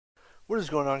What is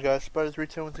going on, guys?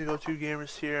 Tutorial377 with the Go2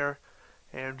 Gamers here,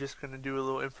 and I'm just going to do a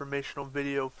little informational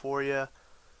video for you.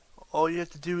 All you have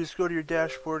to do is go to your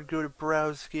dashboard, go to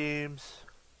Browse Games,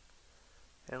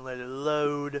 and let it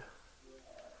load.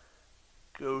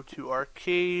 Go to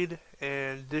Arcade,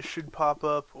 and this should pop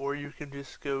up, or you can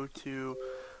just go to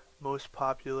Most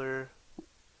Popular,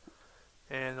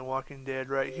 and The Walking Dead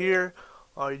right here.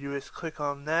 All you do is click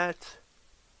on that,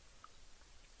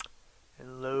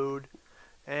 and load.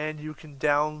 And you can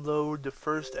download the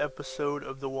first episode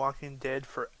of The Walking Dead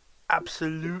for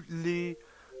absolutely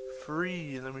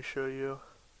free. Let me show you.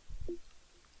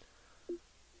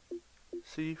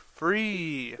 See,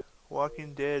 free.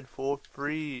 Walking Dead for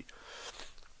free.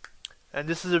 And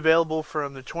this is available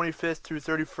from the 25th through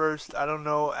 31st. I don't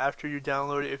know after you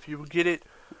download it if you get it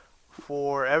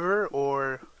forever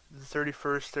or the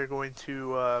 31st they're going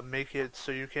to make it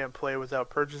so you can't play without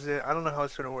purchasing it. I don't know how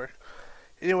it's going to work.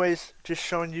 Anyways, just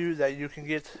showing you that you can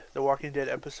get The Walking Dead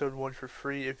Episode 1 for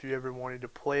free if you ever wanted to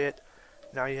play it.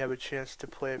 Now you have a chance to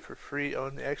play it for free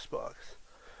on the Xbox.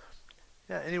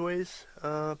 Yeah, anyways,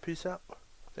 peace out.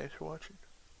 Thanks for watching.